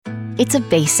It's a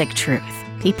basic truth.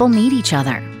 People need each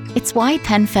other. It's why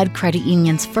PenFed Credit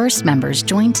Union's first members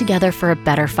joined together for a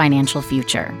better financial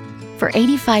future. For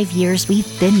 85 years,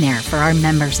 we've been there for our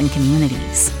members and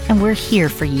communities, and we're here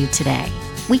for you today.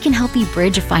 We can help you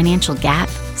bridge a financial gap,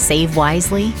 save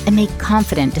wisely, and make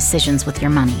confident decisions with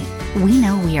your money. We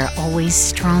know we are always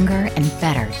stronger and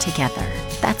better together.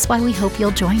 That's why we hope you'll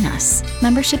join us.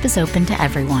 Membership is open to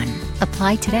everyone.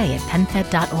 Apply today at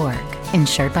penfed.org.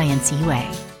 Insured by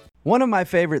NCUA. One of my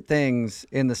favorite things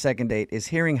in the second date is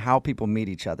hearing how people meet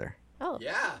each other. Oh.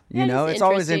 Yeah. You know, it's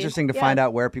always interesting to find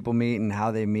out where people meet and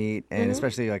how they meet. And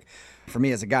especially like for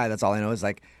me as a guy, that's all I know is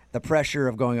like the pressure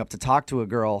of going up to talk to a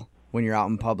girl when you're out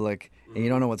in public and you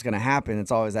don't know what's going to happen.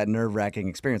 It's always that nerve-wracking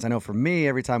experience. I know for me,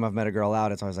 every time I've met a girl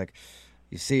out, it's always like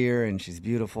you see her and she's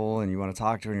beautiful and you want to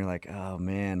talk to her and you're like, oh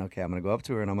man, okay, I'm going to go up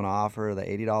to her and I'm going to offer her the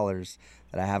 $80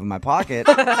 that I have in my pocket.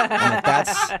 And if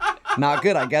that's not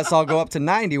good, I guess I'll go up to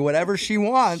 90, whatever she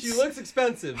wants. She looks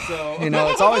expensive, so. You know,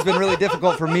 it's always been really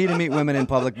difficult for me to meet women in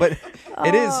public, but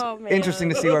it is interesting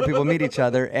to see where people meet each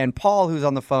other. And Paul, who's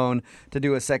on the phone to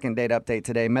do a second date update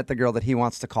today, met the girl that he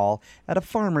wants to call at a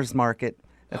farmer's market.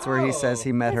 That's where he says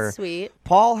he met her. Sweet.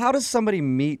 Paul, how does somebody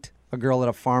meet a girl at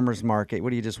a farmer's market?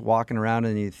 What are you just walking around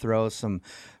and you throw some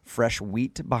fresh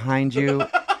wheat behind you?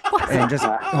 And just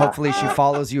hopefully she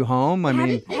follows you home. I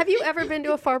mean, have you ever been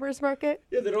to a farmer's market?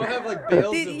 Yeah, they don't have like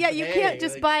bales of you hay. can't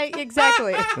just buy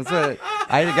exactly. that's what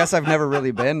I guess I've never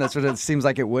really been. That's what it seems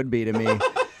like it would be to me.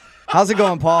 How's it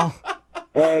going, Paul?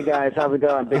 Hey guys, how's it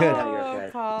going? Big Good. fan of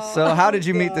yours, guys. So how did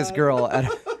you meet this girl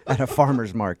at a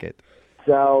farmer's market?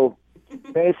 So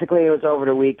basically, it was over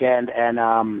the weekend, and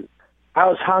I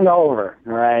was hungover.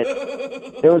 All right,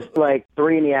 it was like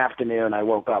 3 in the afternoon. I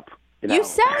woke up. You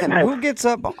sound. Who gets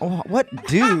up? What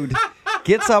dude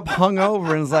gets up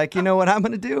hungover and is like, you know what I'm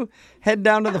going to do? Head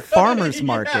down to the farmer's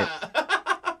market.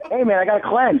 Hey, man, I got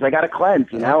to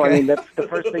cleanse, you know? Okay. I mean, that's the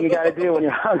first thing you got to do when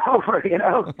you're hungover, you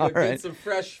know? All Get right. some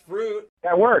fresh fruit.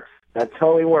 That works. That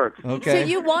totally works. Okay. So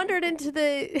you wandered into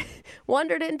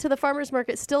the farmer's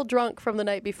market still drunk from the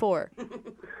night before.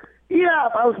 Yeah,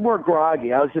 I was more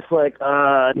groggy. I was just like,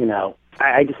 you know,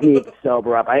 I just needed to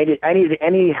sober up. I needed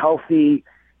any healthy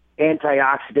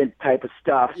antioxidant type of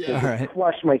stuff to All right.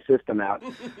 flush my system out.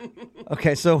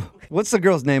 Okay, so what's the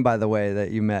girl's name, by the way, that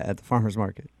you met at the farmer's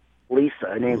market? Lisa.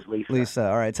 Her name's Lisa. Lisa.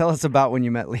 All right, tell us about when you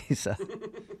met Lisa.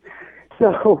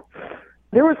 So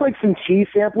there was like some cheese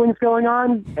samplings going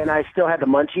on, and I still had the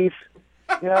munchies,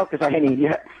 you know, because I hadn't eaten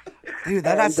yet. Dude,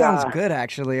 that sounds good,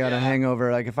 actually, on a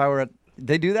hangover. Like, if I were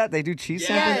they do that? They do cheese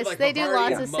sampling? Yes, they do Bacardi,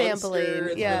 lots of Monster, sampling.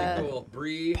 it's Yeah. really cool.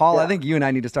 Brie. Paul, I think you and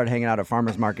I need to start hanging out at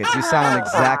farmer's markets. You sound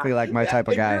exactly like my type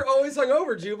of And guy. you're always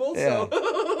hungover, Jubal,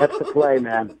 so. That's the play,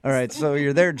 man. All right, so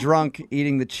you're there drunk,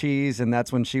 eating the cheese, and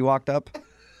that's when she walked up?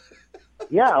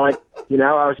 Yeah, like, you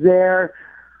know, I was there.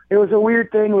 It was a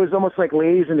weird thing. It was almost like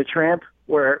Ladies and the Tramp,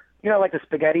 where, you know, like the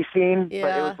spaghetti scene, but it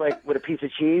Yeah. was like with a piece of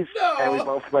cheese. No. And we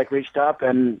both like reached up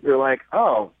and we were like,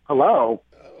 oh, hello.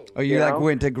 Oh, you You like know?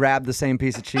 went to grab the same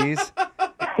piece of cheese?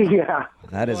 Yeah.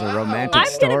 That is a romantic I'm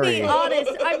story. going to be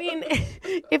honest. I mean,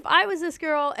 if I was this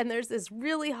girl and there's this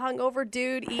really hungover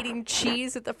dude eating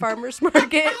cheese at the farmer's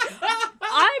market,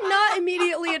 I'm not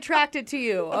immediately attracted to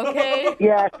you, okay?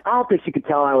 Yeah, I don't think she could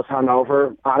tell I was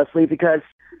hungover, honestly, because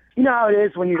you know how it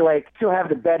is when you're like still have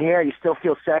the bed hair, you still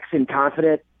feel sexy and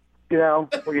confident, you know,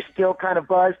 or you're still kind of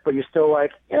buzzed, but you're still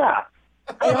like, yeah,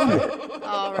 I own it.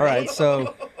 All All right,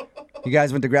 so you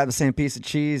guys went to grab the same piece of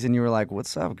cheese, and you were like,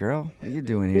 what's up, girl? What are you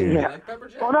doing here? Yeah.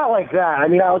 Well, not like that. I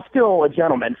mean, I was still a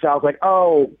gentleman, so I was like,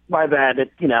 oh, my bad,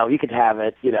 you know, you could have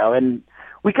it, you know, and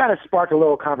we kind of sparked a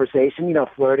little conversation, you know,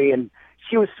 flirty, and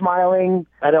she was smiling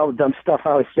at all the dumb stuff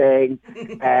I was saying.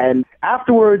 And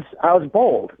afterwards, I was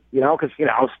bold, you know, because, you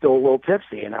know, I was still a little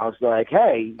tipsy. And I was like,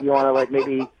 hey, you want to, like,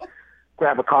 maybe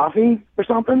grab a coffee or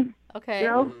something? Okay. You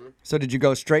know? So did you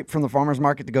go straight from the farmer's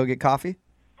market to go get coffee?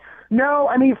 No,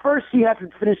 I mean, first she had to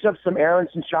finish up some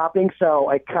errands and shopping, so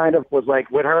I kind of was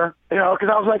like with her, you know, because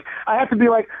I was like, I have to be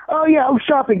like, oh yeah, I'm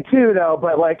shopping too, though,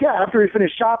 but like, yeah, after we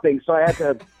finished shopping, so I had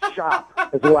to shop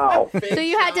as well. So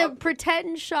you had to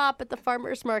pretend shop at the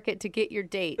farmer's market to get your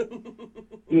date.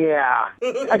 Yeah,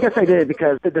 I guess I did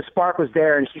because the spark was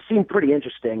there, and she seemed pretty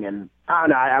interesting, and I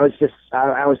don't know,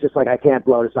 I was just like, I can't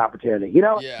blow this opportunity, you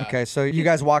know? Yeah. Okay, so you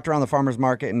guys walked around the farmer's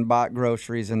market and bought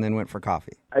groceries and then went for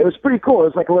coffee. It was pretty cool. It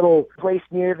was like a little place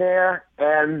near there,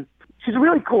 and she's a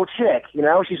really cool chick, you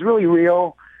know? She's really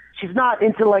real. She's not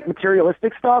into, like,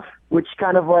 materialistic stuff, which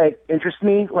kind of, like, interests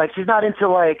me. Like, she's not into,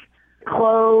 like,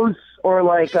 clothes or,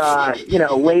 like, you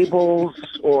know, labels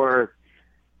or,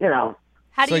 you know,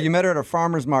 How do So you met her at a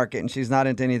farmer's market, and she's not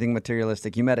into anything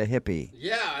materialistic. You met a hippie.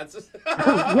 Yeah, it's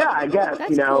Yeah, I guess,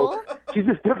 That's you know. cool. She's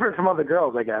just different from other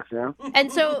girls, I guess, you know.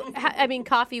 And so, I mean,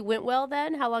 coffee went well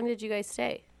then? How long did you guys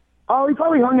stay? Oh, we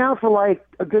probably hung out for like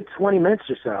a good 20 minutes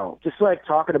or so, just like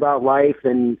talking about life.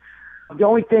 And the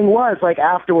only thing was, like,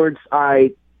 afterwards,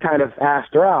 I kind of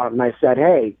asked her out, and I said,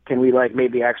 hey, can we, like,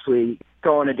 maybe actually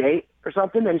go on a date or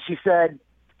something? And she said,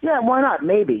 yeah, why not?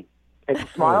 Maybe. And she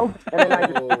smiled, and then I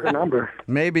just took her number.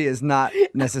 Maybe is not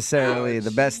necessarily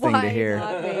the best thing to Why hear.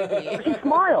 not, maybe? She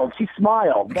smiled. She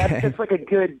smiled. That's just like a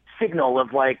good signal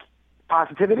of, like,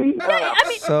 positivity. I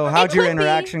mean, So how'd it your could be.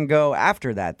 interaction go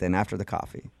after that then, after the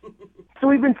coffee? So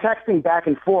we've been texting back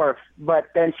and forth, but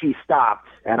then she stopped,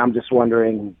 and I'm just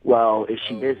wondering, well, is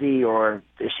she busy or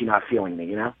is she not feeling me,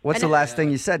 you know? What's the last thing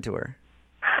you said to her?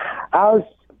 I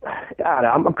don't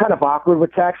know, I'm kind of awkward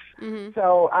with text.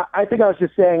 So I think I was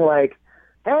just saying, like,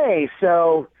 hey,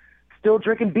 so still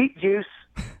drinking beet juice,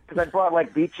 because I brought,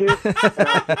 like, beet juice. And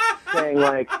I was just saying,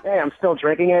 like, hey, I'm still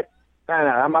drinking it. I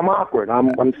don't know, I'm awkward. I'm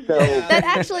so... That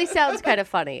actually sounds kind of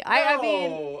funny. I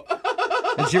mean,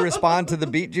 Did she respond to the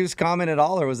beet juice comment at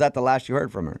all, or was that the last you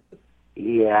heard from her?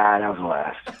 Yeah, that was the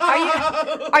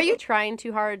last. are you trying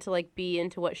too hard to like be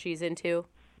into what she's into?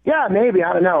 Yeah, maybe.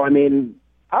 I don't know. I mean,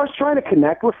 I was trying to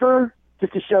connect with her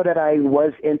just to show that I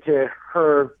was into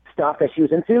her stuff that she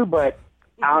was into, but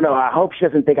I don't know. I hope she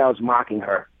doesn't think I was mocking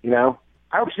her, you know?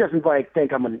 I hope she doesn't, like,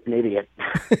 think I'm an idiot.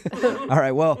 All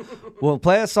right, well, we'll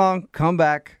play a song, come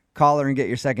back, call her, and get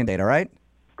your second date, all right?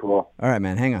 Cool. All right,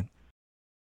 man, hang on.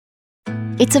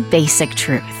 It's a basic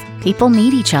truth. People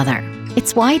need each other.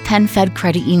 It's why PenFed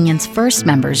Credit Union's first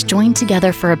members joined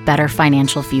together for a better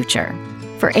financial future.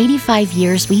 For 85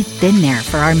 years, we've been there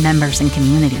for our members and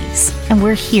communities, and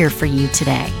we're here for you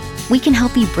today. We can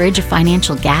help you bridge a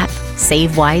financial gap,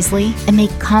 save wisely, and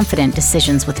make confident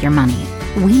decisions with your money.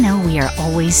 We know we are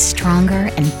always stronger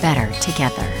and better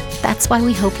together. That's why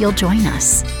we hope you'll join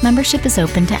us. Membership is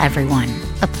open to everyone.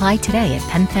 Apply today at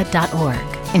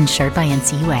penfed.org. Insured by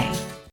NCUA.